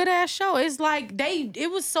 It's a good ass show. It's like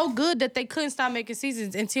it was so good that they couldn't stop making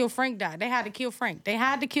seasons until Frank died. They had to kill Frank. They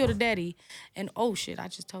had to kill the daddy. And oh shit, I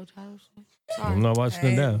just told you. Sorry. I'm not watching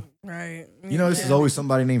it now. Right. You know, this is always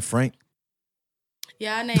somebody named Frank.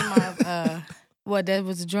 Yeah, I named my what that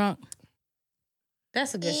was a drunk.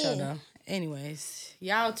 That's a good show though. Anyways,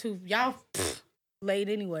 y'all late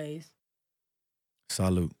anyways.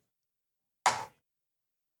 Salute.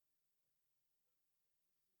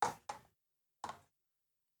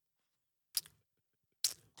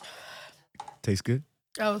 Tastes good.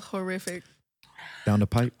 That was horrific. Down the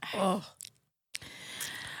pipe. Oh.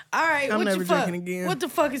 All right, I'm what never the fuck? drinking again. What the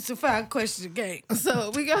fuck is the 5 question game?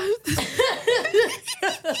 So we got.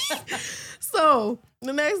 So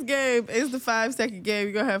the next game is the 5-second game.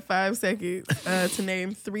 You're gonna have 5 seconds to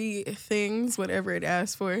name 3 things, whatever it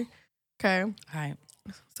asks for. Okay. All right,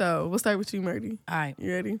 So we'll start with you, Murdy. all right.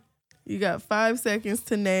 You ready? You got 5 seconds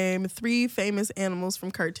to name 3 famous animals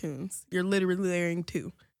from cartoons. You're literally layering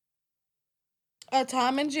 2.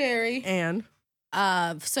 Tom and Jerry. And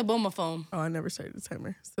Sabumaphone. I never started the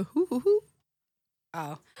timer. So who?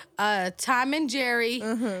 Oh, Tom and Jerry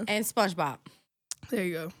Uh-huh. and SpongeBob. There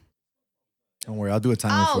you go. Don't worry, I'll do a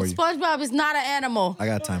timer Oh, for you. SpongeBob is not an animal. I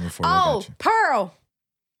got a timer for you. I Oh, got you. Pearl.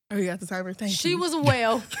 Oh, you got the timer. Thank She you. was a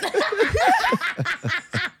whale. Does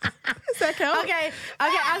that count?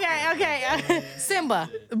 Okay. Simba.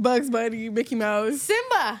 Bugs Bunny, Mickey Mouse.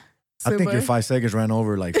 Simba. I think Simba. your 5 seconds ran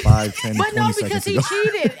over like 5, 10, But 20 no, seconds because he ago.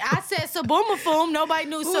 cheated. I said Sabumaphone. Nobody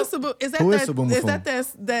knew. Who is Sabu? Is that Who is that? Sabumaphone?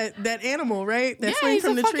 Is that animal? Right? That Yeah, swing he's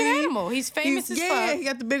from a the fucking tree. animal. He's famous as Yeah, fuck. he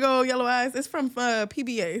got the big old yellow eyes. It's from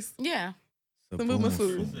PBS. Yeah.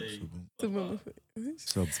 Sabumaphone. Sabumaphone.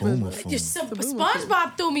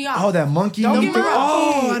 SpongeBob threw me off. Oh, that monkey Don't number get me 3? wrong.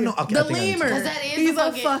 Oh, I know. Okay, The I think I lemur. understand. 'Cause that is He's the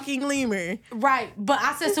a fucking- fucking lemur. Right, but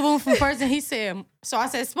I said Sabumaphone first, and he said so. I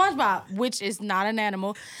said SpongeBob, which is not an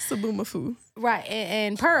animal. Sabumaphone. Right,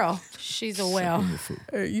 and Pearl, she's a whale.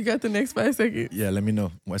 All right, you got the next 5 seconds. Yeah, let me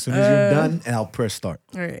know. As soon as you're done, and I'll press start.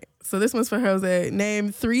 All right. So this one's for Jose.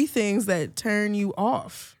 Name 3 things that turn you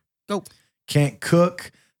off. Go. Can't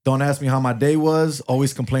cook. Don't ask me how my day was.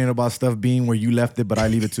 Always complaining about stuff being where you left it, but I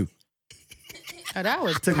leave it too. Oh, that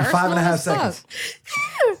was Took me personal 5.5 as fuck. seconds.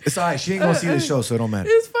 It's all right. She ain't gonna see the show, so it don't matter.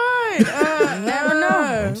 It's fine. Never know.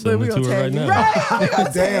 I'm sending it to her right now. Right. We gonna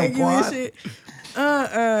Damn, tag you and Quad. shit.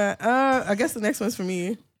 I guess the next one's for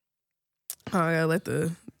me. Oh, I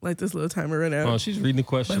gotta let this little timer run out. Oh, she's reading the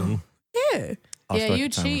question. Yeah. I'll Yeah, start you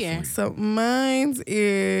the timer for cheating. you. So mine's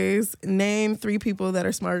is name 3 people that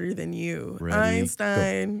are smarter than you. Ready,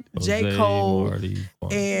 Einstein, J. Jose, Cole, Marty,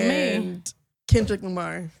 Juan. and Kendrick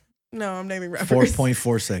Lamar. No, I'm naming rappers.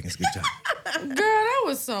 4.4 seconds. Good job. Girl, that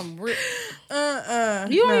was some. You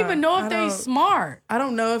You don't even know if they smart. I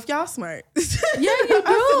don't know if y'all smart. Yeah, you do.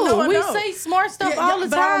 No, I we know. say smart stuff Yeah, all the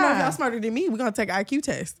but time. I don't know if y'all smarter than me. We're gonna take an IQ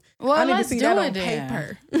test. Well, I need to let's see do that it on then.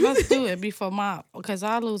 paper. Let's do it before because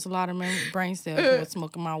I lose a lot of brain cells with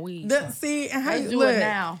smoking my weed. So. See, and how Let's you do look it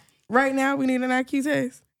now. right now. We need an IQ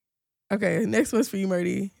test. Okay, next one's for you,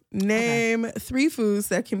 Murdy. Name 3 foods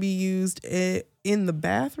that can be used in the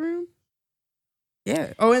bathroom.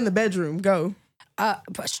 Yeah. Oh, in the bedroom. Go.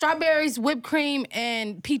 Strawberries, whipped cream,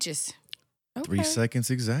 and peaches. 3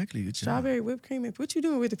 seconds exactly. Good job. Strawberry whipped cream. What you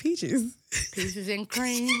doing with the peaches? Peaches and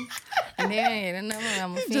cream. And then another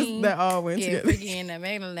I'm a Just fiend. that all went Get together. freaky in the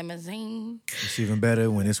regular limousine. It's even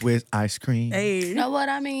better when it's with ice cream. Hey, You know what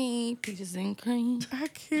I mean? Peaches and cream. I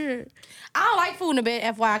can't. I don't like food in the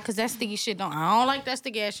bed, FYI, because that sticky shit I don't like that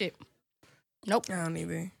sticky ass shit. Nope. I don't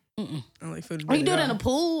either. I don't like food. We can do it in the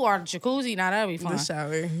pool or the jacuzzi. Now that'll be fun. the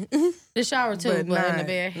shower. The shower too, But but in the not-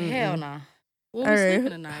 bed, hell no. We'll All be sleeping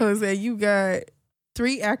right, tonight. Jose, you got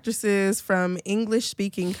 3 actresses from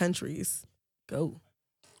English-speaking countries. Go.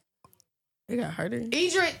 It got harder.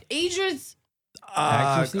 Idris.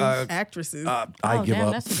 Actresses. I give damn,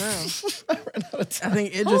 up. That's a girl. I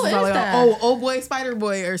think Idris Who is is probably that? oh boy, Spider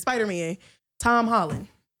Boy or Spider Man. Tom Holland.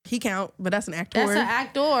 He count, but that's an actor. That's an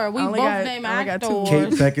actor. We I both only got- name I only got 2.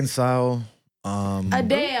 actors. Kate Beckinsale.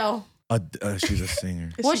 Adele. She's a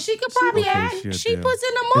singer. Well, she could probably Okay, act. she She Adele. was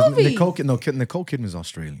in a movie. Nicole Kidman is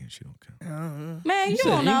Australian. She don't count. Man, you You said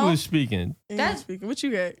don't know. English speaking. English speaking. What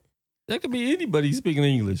you got? That could be anybody speaking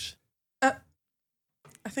English.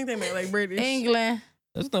 I think they meant like British. England.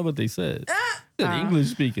 That's not what they said. They said Uh. English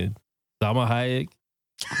speaking. Salma Hayek.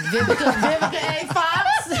 Vivica A. Fox.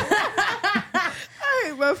 All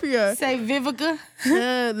right, both of y'all. Say Vivica.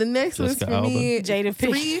 The next one's Jessica for me. Jada Pinkett.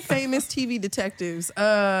 3 famous TV detectives.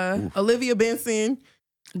 Olivia Benson.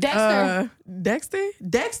 Dexter.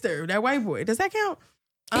 Dexter, that white boy. Does that count?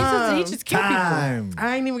 He just killed people. Time.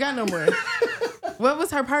 I ain't even got no more. What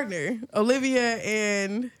was her partner? Olivia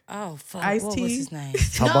and Oh fuck! Ice-T? What was his name?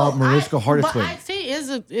 How about Mariska But Hargitay? Ice-T is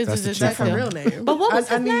a That's the chick that's her from- real name. But what was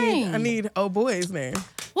I his need, name? I need old boy's name.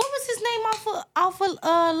 What was his name off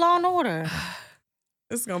of Law and Order?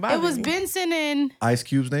 This is gonna bother It was me. Benson and Ice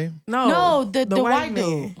Cube's name? no, the white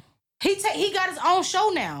man. dude. He got his own show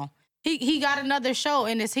now. He got another show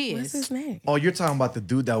and it's What's his. his name? Oh, you're talking about the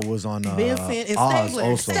dude that was on Vincent and Oz Stabler.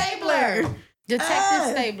 also. Stabler.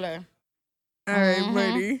 Detective Stabler. All right, Mhm.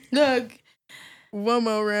 Marty. Look. One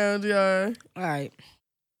more round, y'all. All right.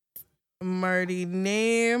 Marty,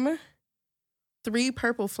 name 3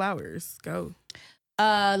 purple flowers. Go.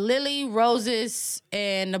 Lily, roses,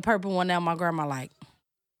 and the purple one that my grandma liked.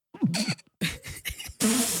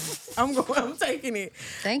 I'm taking it.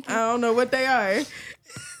 Thank you. I don't know what they are.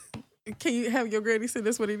 Can you have your granny say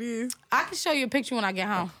that's what it is? I can show you a picture when I get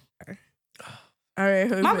home. All right,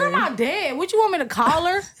 Jose. My grandma dead. What you want me to call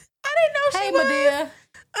her? I didn't know Hey, she was. Medea.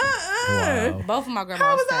 Wow. Both of my How grandmas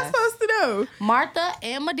was I passed. supposed to know? Martha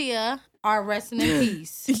and Medea are resting in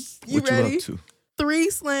peace. You What ready? you up to? 3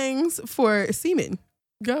 slangs for semen.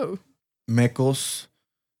 Go. Mecos,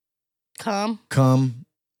 Come. cum,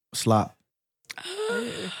 slop.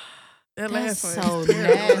 That That's last so one. is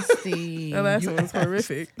terrible. nasty. That last one was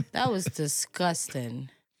horrific. That was disgusting.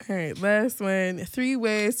 All right, last one. 3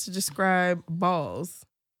 ways to describe balls.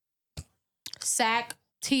 Sack,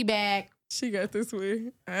 teabag. She got this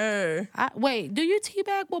one. Wait, do you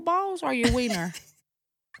teabag with balls or your wiener?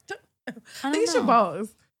 I think it's your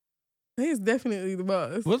balls. I think it's definitely the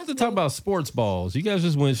balls. What's the talk about sports balls? You guys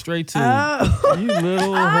just went straight to Oh. you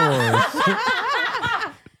little horse.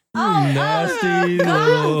 You nasty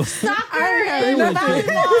little. Soccer They and went to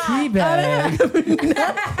volleyball.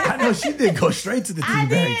 I know she did go straight to the tea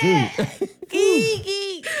bag too.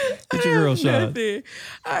 Geek. Get your girl shot. Nothing.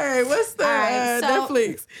 All right, what's the All right, so-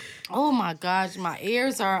 Netflix? Oh my gosh, my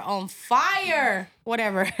ears are on fire.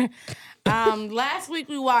 Whatever. Last week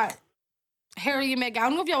we watched Harry and Meghan. I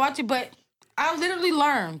don't know if y'all watch it, but I literally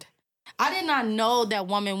learned. I did not know that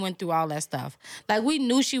woman went through all that stuff. Like, we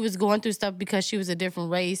knew she was going through stuff because she was a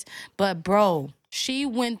different race. But, bro, she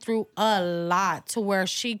went through a lot to where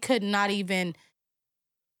she could not even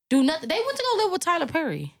do nothing. They went to go live with Tyler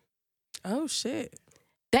Perry. Oh, shit.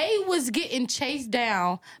 They was getting chased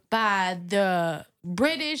down by the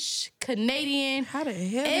British, Canadian, How the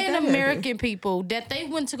hell did and that American people that they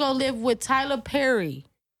went to go live with Tyler Perry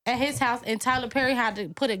at his house, and Tyler Perry had to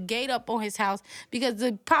put a gate up on his house because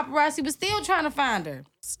the paparazzi was still trying to find her.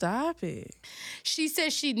 Stop it. She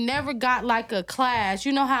said she never got like a class.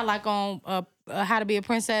 You know how like on How to Be a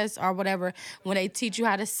Princess or whatever, when they teach you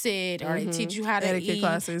how to sit or they teach you how to Etiquette eat.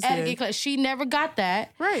 classes, Etiquette yeah. class. She never got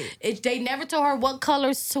that. Right. They never told her what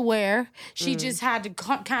colors to wear. She just had to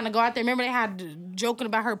kind of go out there. Remember they had joking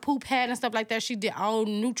about her poop hat and stuff like that. She did all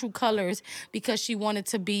neutral colors because she wanted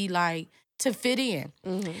to be like, to fit in.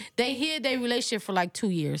 They hid their relationship for like 2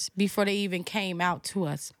 years before they even came out to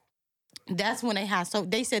us. That's when they had, so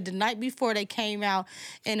they said the night before they came out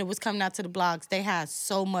and it was coming out to the blogs, they had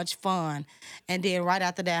so much fun. And then right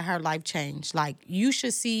after that, her life changed. Like, you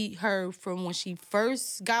should see her from when she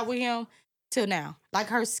first got with him till now. Like,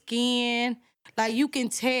 her skin, like, you can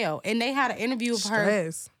tell. And they had an interview of her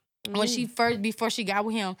Stress. when she first, before she got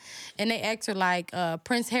with him, and they asked her like,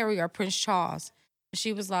 Prince Harry or Prince Charles.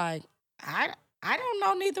 She was like, I don't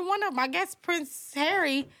know neither one of them. I guess Prince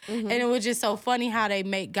Harry. And it was just so funny how they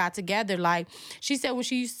got together. Like, she said when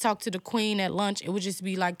she used to talk to the queen at lunch, it would just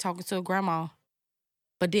be like talking to a grandma.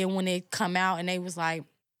 But then when they come out and they was like,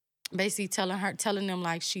 basically telling them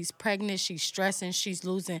like she's pregnant, she's stressing, she's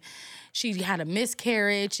losing, she had a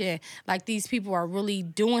miscarriage, and like these people are really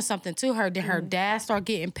doing something to her. Then her dad started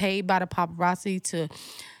getting paid by the paparazzi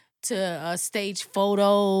to stage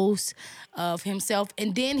photos of himself,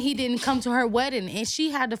 and then he didn't come to her wedding, and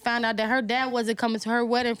she had to find out that her dad wasn't coming to her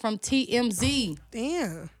wedding from TMZ.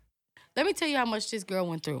 Damn. Let me tell you how much this girl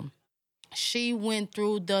went through. She went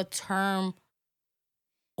through the term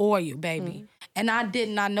oil, baby. And I did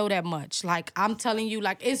not know that much. Like, I'm telling you,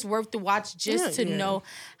 like, it's worth the watch just to know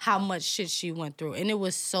how much shit she went through. And it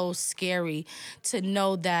was so scary to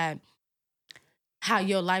know that how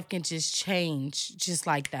your life can just change just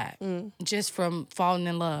like that. Just from falling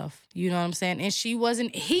in love. You know what I'm saying? And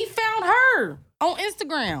he found her on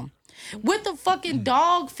Instagram with the fucking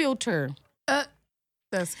dog filter.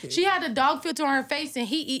 That's cute. She had a dog filter on her face, and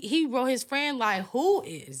he wrote his friend, like, who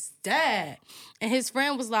is that? And his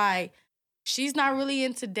friend was like, she's not really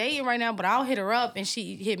into dating right now, but I'll hit her up. And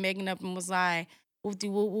she hit Megan up and was like, whoop-de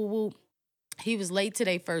whoop whoop whoop. He was late to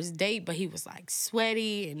their first date, but he was like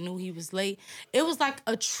sweaty and knew he was late. It was like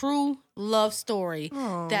a true love story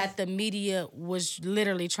that the media was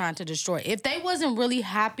literally trying to destroy. If they wasn't really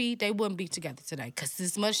happy, they wouldn't be together today. Because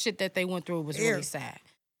this much shit that they went through was really sad.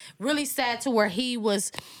 Really sad to where he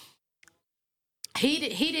wanted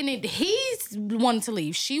to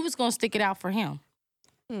leave. She was going to stick it out for him.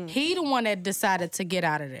 He the one that decided to get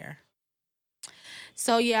out of there.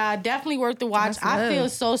 So, yeah, definitely worth the watch. I feel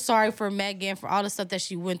so sorry for Megan for all the stuff that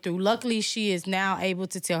she went through. Luckily, she is now able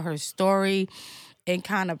to tell her story and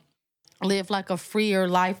kind of live like a freer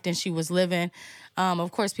life than she was living.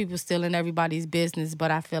 Of course, people still in everybody's business, but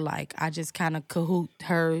I feel like I just kind of cahoot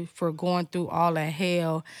her for going through all that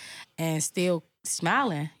hell and still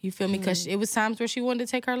smiling. You feel me? Because it was times where she wanted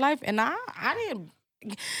to take her life, and I didn't.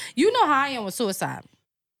 You know how I am with suicide.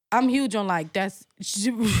 I'm huge on like that's.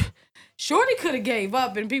 Shorty could have gave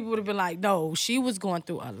up, and people would have been like, "No, she was going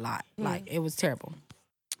through a lot. Like it was terrible."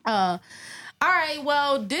 All right,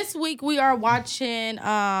 well, this week we are watching,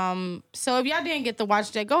 so if y'all didn't get to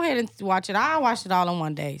watch that, go ahead and watch it. I watched it all in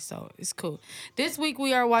one day, so it's cool. This week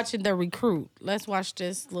we are watching The Recruit. Let's watch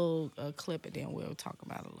this little clip, and then we'll talk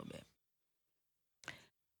about it a little bit.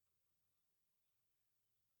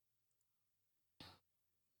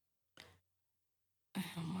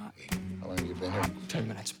 How long have you been here? 10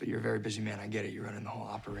 minutes, but you're a very busy man. I get it. You're running the whole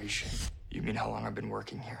operation. You mean how long I've been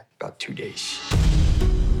working here? About 2 days.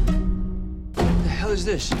 What the hell is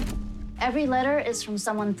this? Every letter is from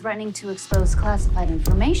someone threatening to expose classified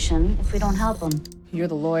information if we don't help them. You're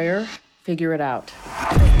the lawyer. Figure it out.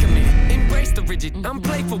 Embrace the rigid. I'm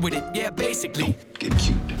playful with it. Yeah, basically. Get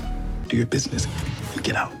cute. Do your business.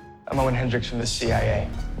 Get out. I'm Owen Hendricks from the CIA.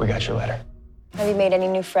 We got your letter. Have you made any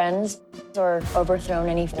new friends or overthrown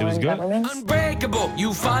any foreign governments? Unbreakable.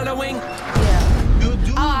 You following?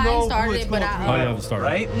 I ain't started it, but I... Oh, you haven't started.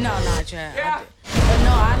 Right? No, not yet. Yeah.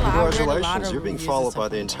 I Congratulations, you're being followed by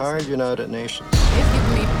the entire United Nations. It's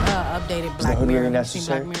giving me updated Black that Mirror. really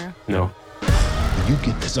necessary? Black Mirror? No. You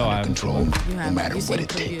get this under control, no matter what it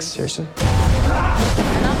takes. Seriously? And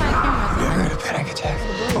I'm like, You ever had a panic attack?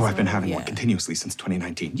 Oh, I've been having one continuously since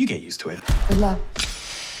 2019. You get used to it. Good luck.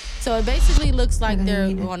 So it basically looks like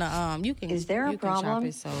they're gonna you can Is there a you can chop problem?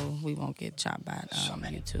 it so we won't get chopped by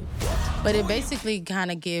YouTube. But it basically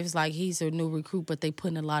kind of gives like he's a new recruit, but they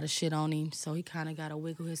putting a lot of shit on him, so he kind of got to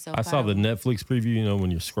wiggle himself. I saw the Netflix preview. You know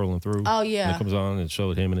when you're scrolling through. Oh yeah. And it comes on and it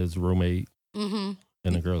showed him and his roommate. Mm-hmm.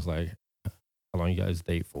 And the girl's like, "How long you guys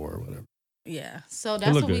date for, or whatever." Yeah, so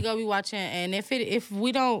that's what good. we gonna be watching, and if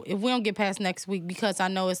we don't get past next week, because I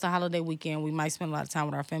know it's the holiday weekend, we might spend a lot of time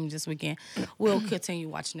with our family this weekend. We'll continue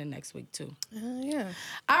watching it next week too. Yeah.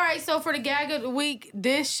 All right, so for the gag of the week,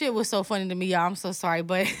 this shit was so funny to me, y'all. I'm so sorry,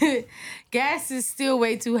 but gas is still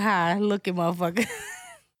way too high. Look at motherfucker.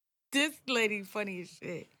 This lady funny as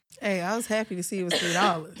shit. Hey, I was happy to see it was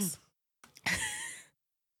 $3.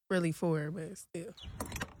 Really $4, but still.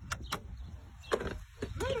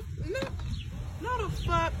 No the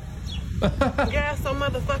fuck. Gas so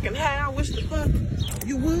motherfucking high. I wish the fuck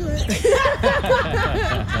you would.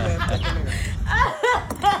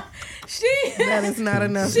 That is not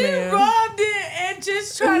enough, She man. robbed it and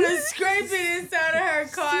just tried to scrape it inside of her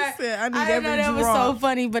car. She said, I need I every know that was drop. so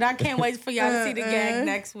funny, but I can't wait for y'all to see the gag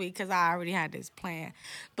next week because I already had this plan.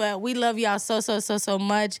 But we love y'all so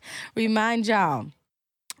much. Remind y'all.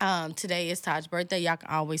 Today is Taj's birthday. Y'all can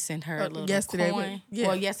always send her a little yesterday, coin. but, yeah.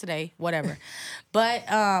 Well, yesterday, whatever. But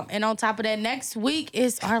and on top of that, next week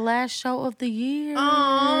is our last show of the year.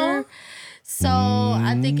 Aww. So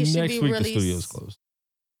I think it should Next be week released. the studio's closed.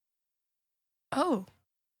 Oh.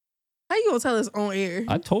 How you gonna tell us on air?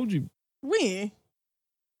 I told you When?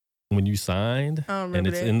 when you signed, I don't and remember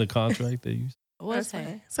it's that. in the contract that you. What's That's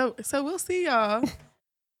that? fine. So we'll see y'all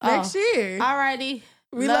next year. Alrighty.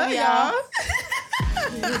 We love y'all.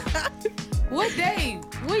 What day?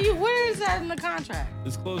 Where is that in the contract?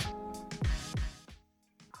 It's closed.